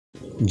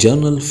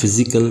General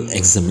physical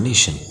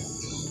examination.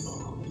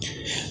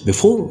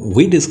 Before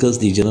we discuss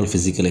the general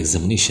physical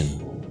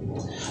examination,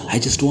 I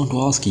just want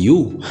to ask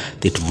you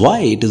that why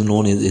it is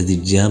known as the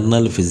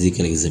general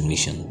physical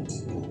examination.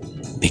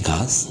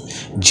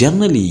 Because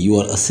generally you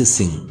are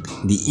assessing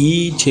the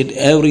each and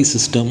every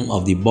system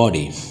of the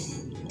body.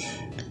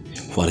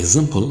 For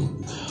example,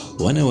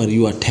 whenever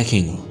you are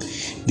taking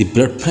the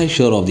blood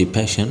pressure of the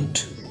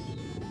patient,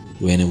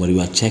 whenever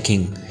you are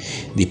checking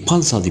the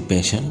pulse of the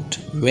patient,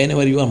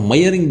 whenever you are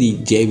measuring the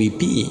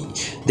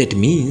JVP, that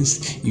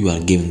means you are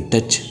giving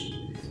touch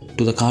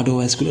to the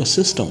cardiovascular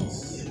system.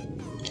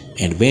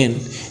 And when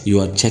you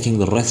are checking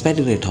the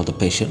respiratory rate of the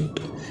patient,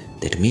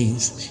 that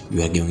means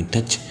you are giving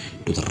touch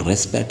to the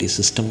respiratory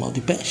system of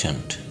the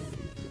patient.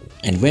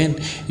 And when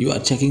you are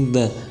checking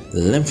the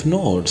lymph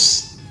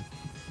nodes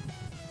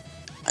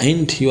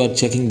and you are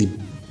checking the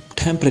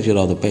temperature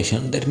of the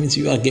patient, that means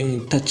you are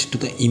giving touch to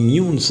the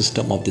immune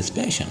system of this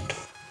patient.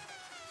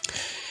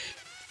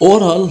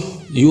 Overall,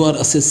 you are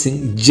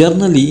assessing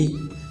generally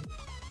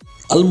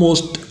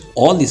almost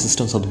all the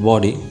systems of the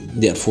body.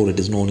 Therefore, it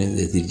is known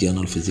as the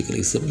general physical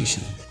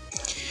examination.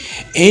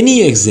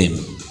 Any exam,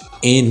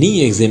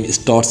 any exam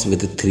starts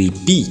with the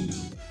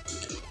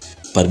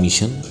 3P: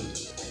 permission,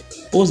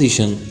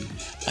 position,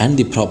 and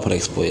the proper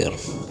exposure.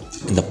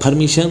 In the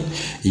permission,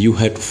 you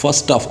have to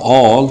first of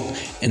all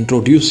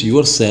introduce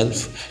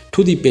yourself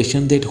to the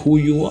patient, that who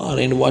you are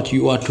and what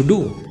you are to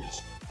do.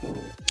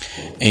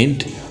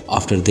 And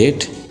after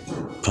that,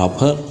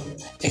 proper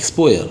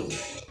exposure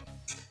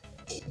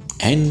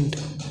and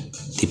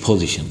the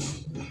position.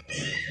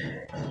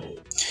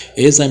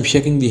 As I am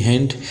shaking the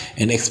hand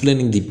and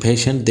explaining the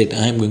patient that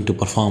I am going to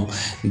perform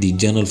the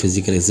general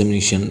physical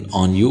examination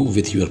on you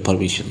with your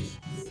permission.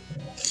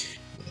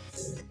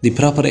 The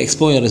proper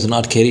exposure is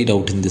not carried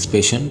out in this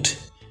patient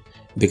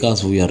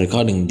because we are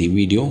recording the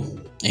video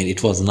and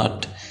it was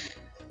not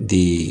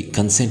the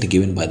consent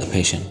given by the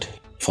patient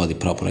for the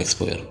proper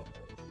exposure.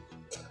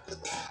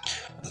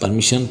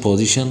 Permission,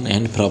 position,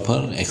 and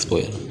proper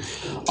exposure.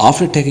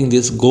 After taking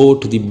this, go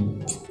to the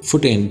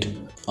foot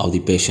end of the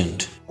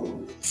patient.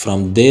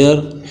 From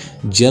there,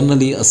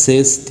 generally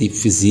assess the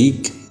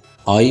physique,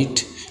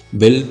 height,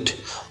 build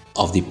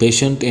of the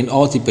patient, and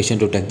ask the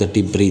patient to take the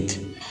deep breath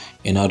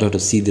in order to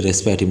see the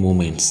respiratory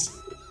movements.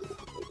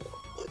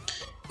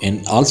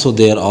 And also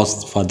there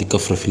ask for the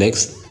cuff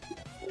reflex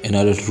in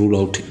order to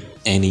rule out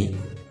any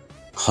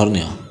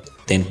hernia.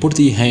 Then put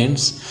the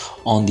hands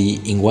on the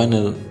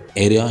inguinal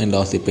area and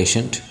ask the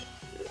patient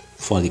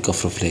for the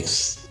cuff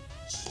reflex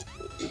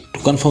to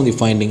confirm the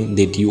finding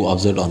that you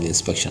observed on the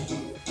inspection.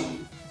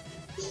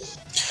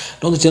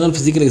 Now the general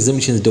physical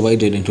examination is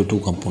divided into two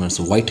components: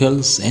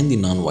 vitals and the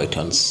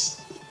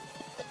non-vitals.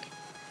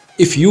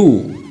 If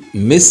you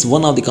miss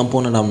one of the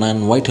component of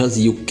non-vitals,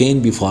 you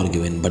can be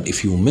forgiven, but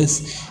if you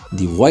miss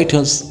the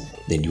vitals,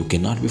 then you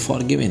cannot be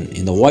forgiven.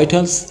 In the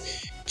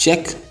vitals,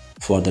 check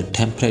for the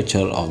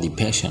temperature of the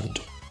patient.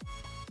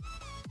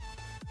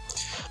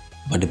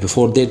 But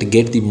before that,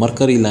 get the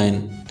mercury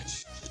line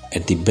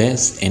at the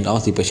base and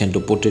ask the patient to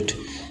put it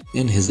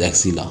in his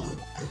axilla.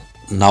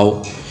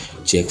 Now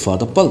check for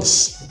the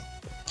pulse.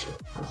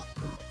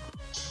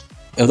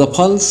 If the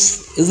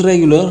pulse is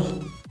regular,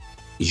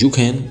 you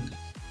can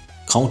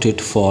count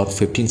it for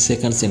 15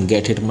 seconds and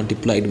get it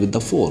multiplied with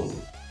the 4.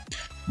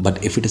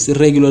 But if it is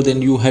irregular,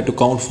 then you have to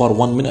count for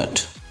 1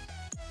 minute.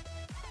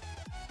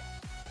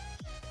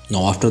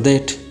 Now after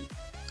that,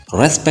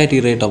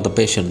 respiratory rate of the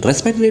patient.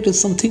 Respiratory rate is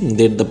something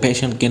that the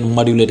patient can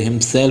modulate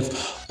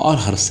himself or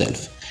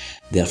herself.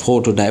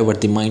 Therefore, to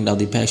divert the mind of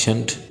the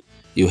patient,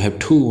 you have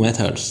two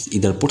methods: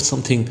 either put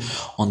something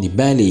on the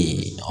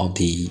belly of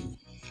the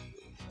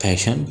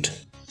patient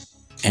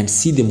and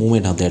see the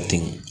movement of that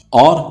thing,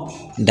 or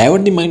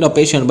divert the mind of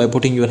patient by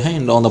putting your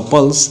hand on the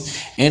pulse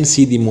and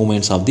see the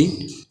movements of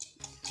the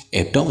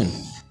abdomen.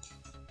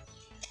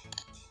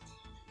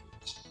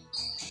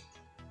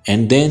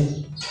 And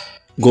then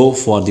go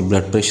for the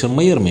blood pressure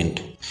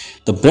measurement.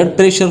 The blood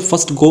pressure,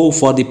 first go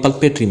for the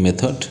palpatory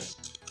method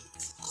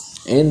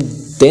and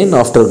then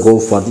after go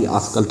for the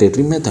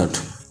auscultatory method.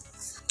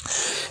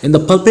 In the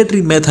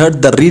palpatory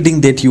method, the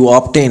reading that you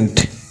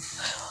obtained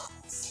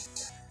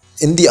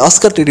in the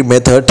auscultatory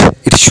method,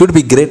 it should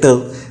be greater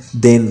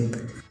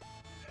than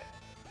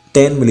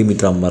 10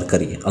 millimeter of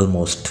mercury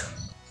almost.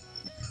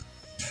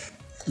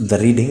 The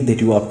reading that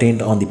you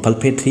obtained on the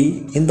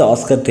palpatory, in the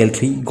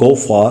auscultatory, go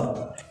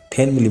for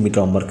 10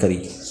 millimeter of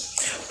mercury.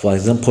 For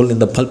example, in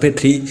the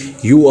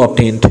palpatory you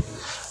obtained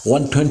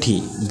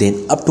 120,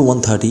 then up to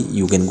 130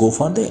 you can go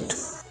for that.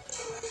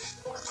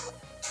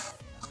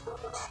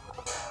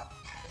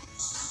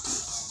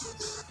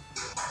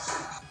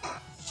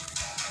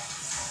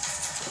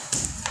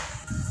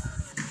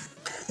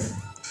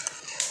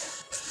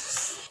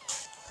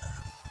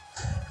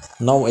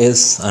 Now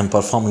as I am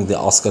performing the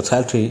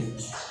auscultatory,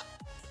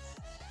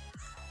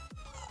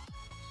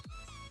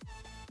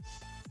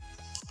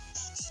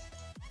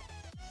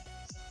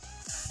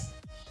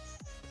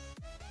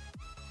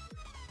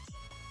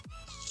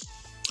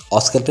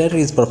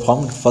 Auscultatory is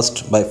performed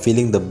first by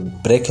filling the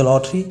brachial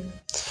artery,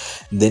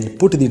 then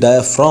put the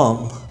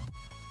diaphragm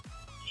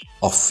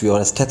of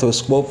your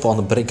stethoscope on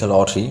the brachial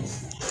artery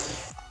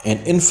and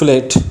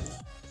inflate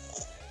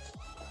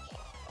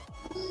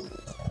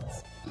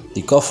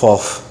the cuff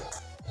of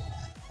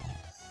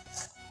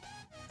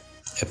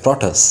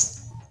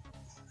apparatus,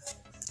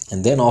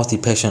 and then ask the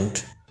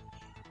patient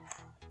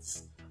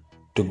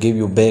to give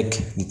you back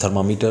the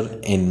thermometer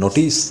and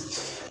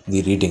notice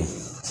the reading.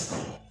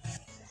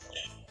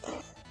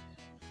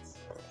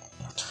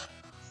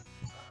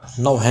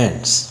 Now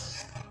hands.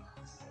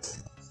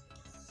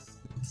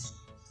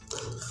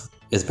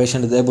 If the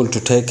patient is able to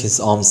take his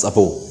arms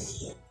above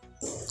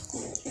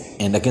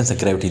and against the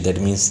gravity, that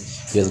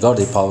means he has got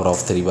the power of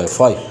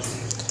 3/5.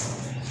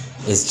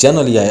 Is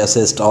generally I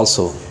assessed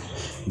also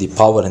the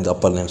power in the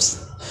upper limbs.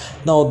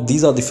 Now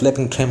these are the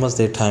flapping tremors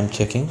that I am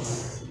checking.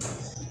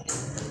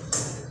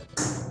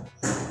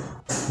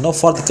 Now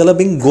for the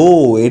clubbing,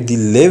 go at the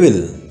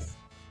level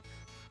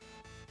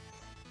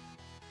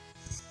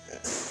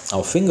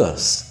of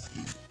fingers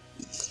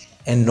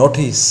and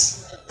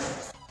notice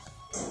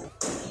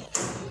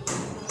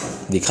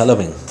the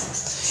clubbing.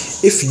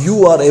 If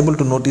you are able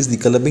to notice the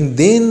clubbing,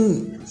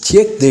 then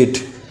check that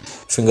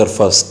finger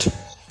first.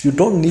 You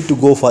don't need to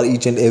go for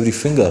each and every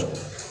finger.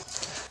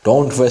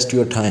 Don't waste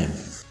your time.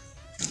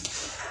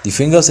 The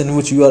fingers in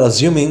which you are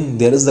assuming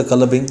there is the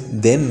clubbing,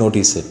 then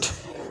notice it.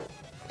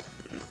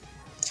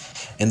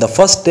 And the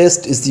first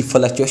test is the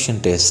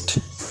fluctuation test.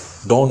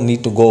 Don't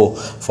need to go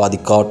for the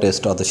cow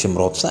test or the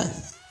Shimroth sign.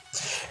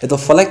 If the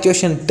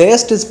fluctuation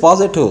test is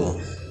positive,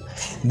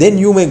 then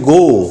you may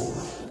go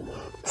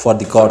for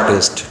the cow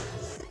test.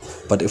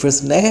 But if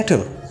it's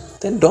negative,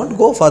 then don't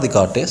go for the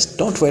cow test.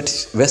 Don't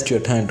waste your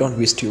time. Don't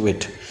be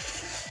stupid.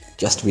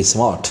 Just be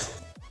smart.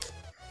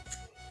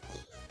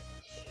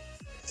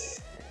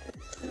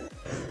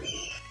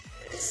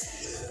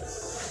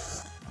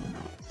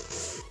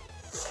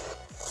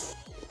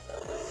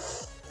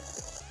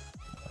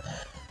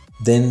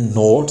 Then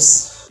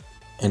nodes,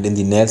 and in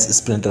the nails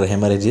splinter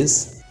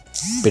hemorrhages,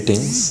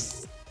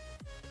 pittings.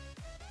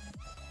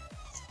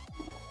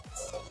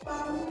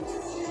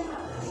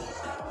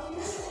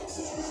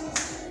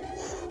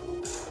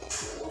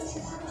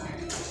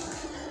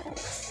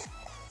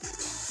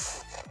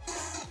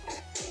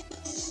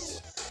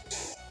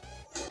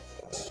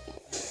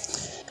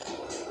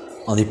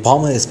 On the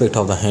palmar aspect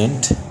of the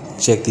hand,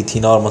 check the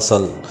thenar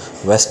muscle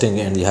vesting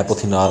and the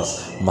hypothenar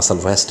muscle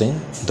vesting,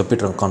 the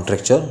pitral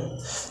contracture,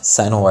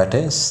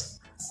 synovitis,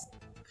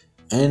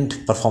 and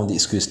perform the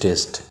squeeze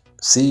test.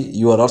 See,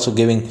 you are also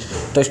giving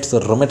touch to the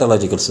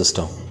rheumatological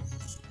system.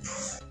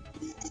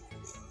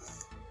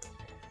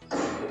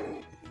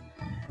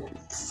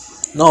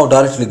 Now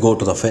directly go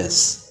to the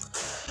face.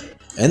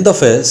 In the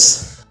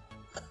face,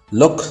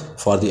 look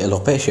for the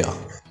alopecia,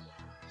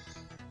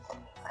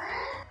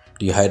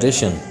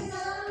 dehydration,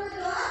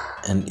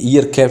 and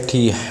ear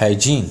cavity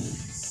hygiene.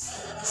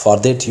 For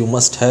that you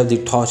must have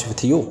the torch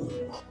with you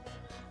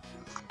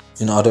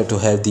in order to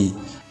have the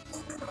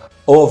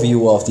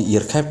overview of the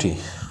ear cavity,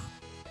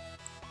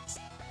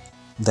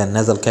 then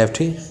nasal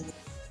cavity,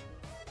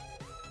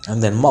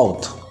 and then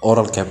mouth,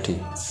 oral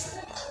cavity.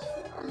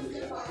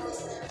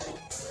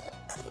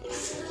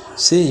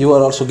 See, you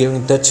are also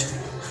giving touch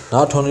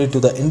not only to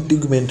the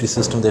integumentary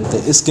system, that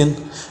the skin,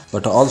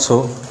 but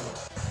also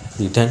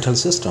the dental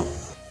system.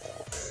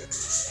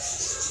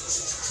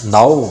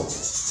 Now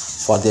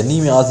for the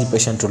anemia, ask the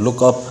patient to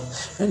look up,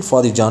 and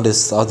for the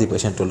jaundice, ask the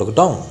patient to look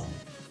down.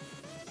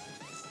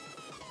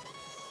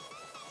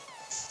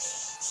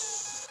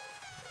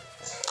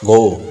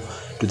 Go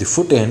to the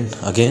foot end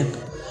again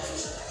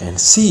and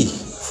see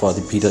for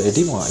the pedal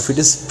edema. If it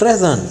is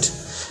present,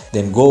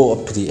 then go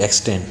up to the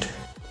extent,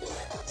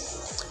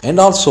 and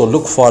also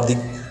look for the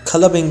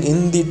clubbing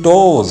in the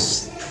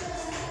toes.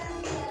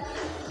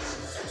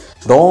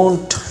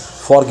 Don't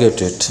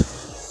forget it.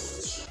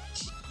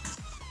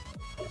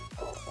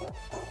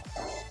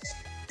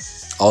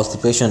 Ask the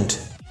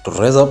patient to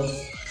raise up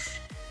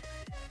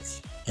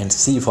and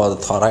see for the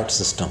thyroid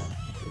system.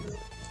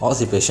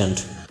 Ask the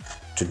patient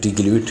to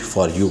deglute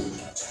for you.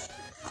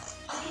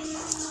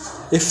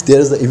 If there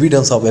is the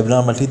evidence of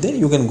abnormality, then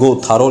you can go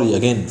thoroughly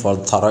again for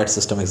the thyroid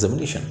system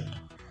examination.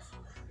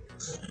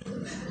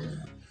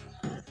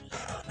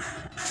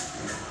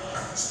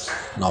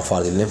 Now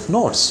for the lymph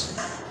nodes.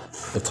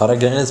 If thyroid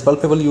gland is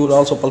palpable, you will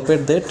also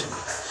palpate that.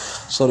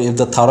 So if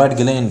the thyroid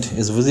gland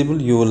is visible,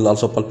 you will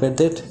also palpate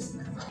that.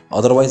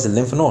 Otherwise, the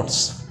lymph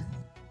nodes.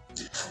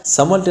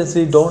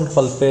 Simultaneously, don't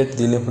palpate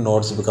the lymph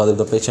nodes, because if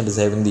the patient is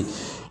having the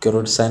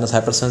carotid sinus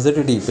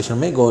hypersensitivity, patient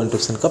may go into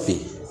syncope.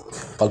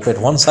 Palpate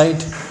one side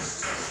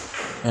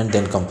and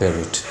then compare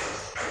it.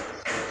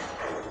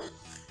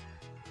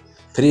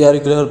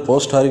 Preauricular,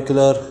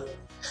 postauricular,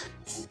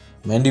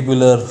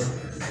 mandibular,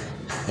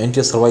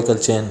 anterior cervical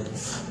chain,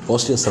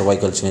 posterior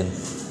cervical chain.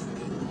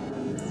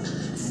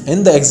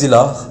 In the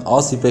axilla,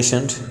 ask the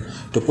patient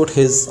to put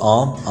his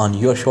arm on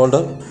your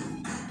shoulder,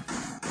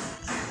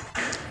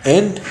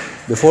 and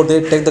before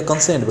they take the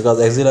consent, because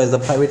axilla is the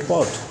private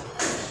part.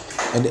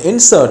 and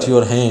insert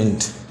your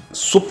hand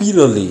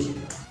superiorly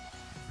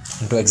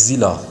into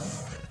axilla.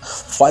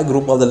 5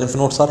 group of the lymph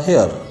nodes are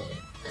here.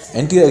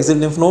 Anterior axial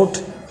lymph node,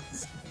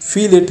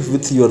 feel it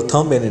with your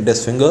thumb and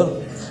index finger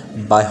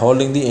by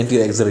holding the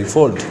anterior axillary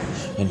fold,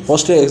 and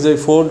posterior axillary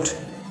fold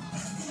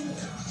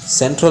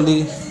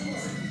centrally,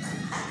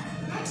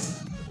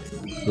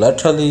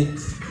 laterally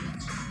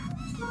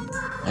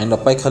and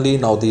apically.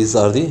 Now these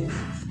are the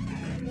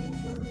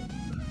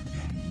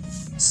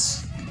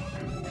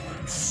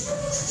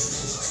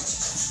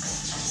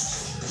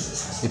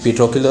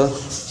epitrochlear,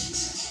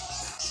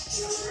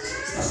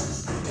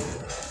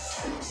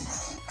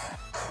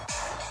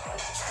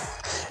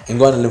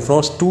 inguinal lymph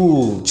nodes.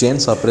 2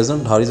 chains are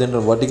present, horizontal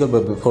and vertical,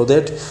 but before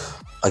that,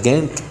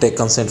 again take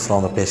consent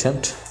from the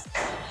patient.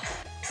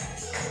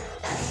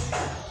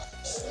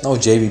 Now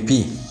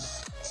JVP.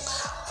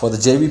 For the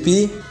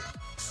JVP,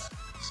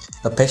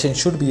 the patient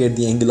should be at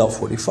the angle of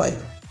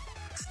 45.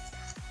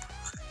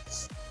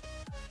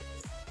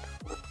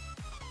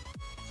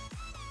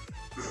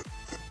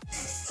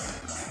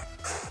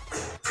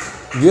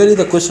 Really,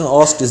 the question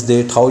asked is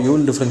that how you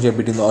will differentiate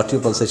between the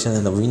arterial pulsation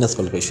and the venous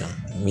pulsation.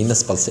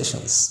 Venous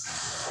pulsations.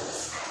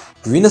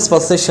 Venous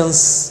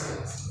pulsations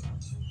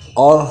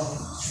are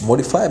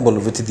modifiable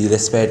with the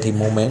respiratory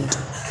movement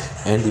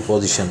and the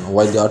position,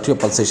 while the arterial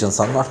pulsations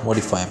are not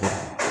modifiable.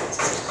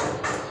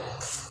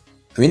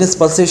 Venous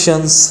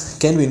pulsations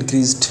can be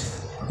increased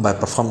by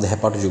performing the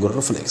hepatojugular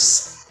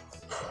reflex.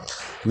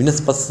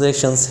 Venous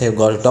pulsations have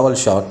got double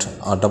shot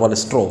or double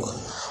stroke,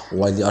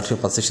 while the arterial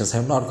pulsations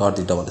have not got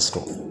the double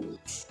stroke.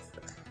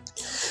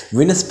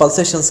 Venous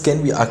pulsations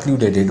can be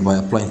occluded by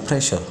applying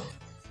pressure,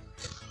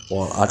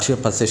 or arterial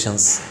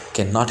pulsations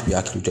cannot be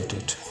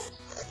occluded.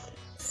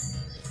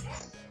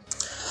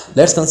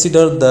 Let's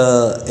consider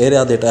the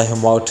area that I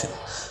have marked.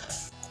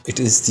 It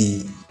is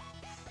the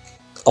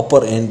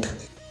upper end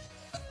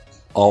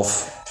of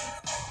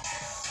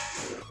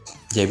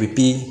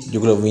JVP,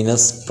 jugular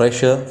venous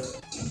pressure.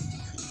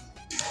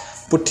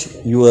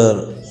 Put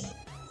your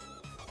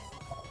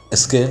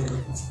scale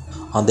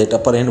on that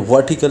upper end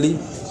vertically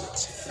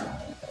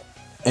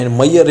and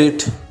measure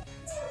it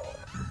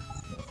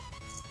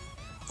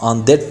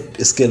on that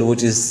scale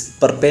which is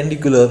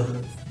perpendicular,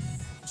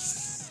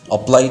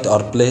 applied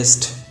or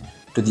placed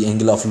to the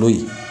angle of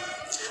Louis.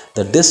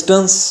 The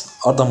distance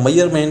or the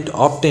measurement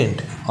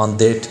obtained on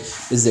that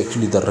is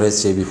actually the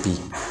raised JVP.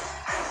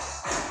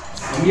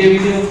 हम ये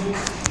video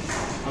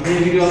आपका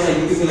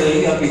YouTube पे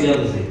लगेगी आपकी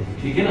इजाजत से,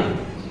 ठीक है ना?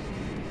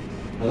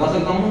 लगा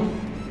सकता हूँ?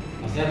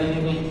 मसला नहीं है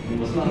कोई,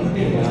 मसला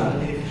नहीं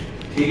है,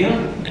 ठीक है ना?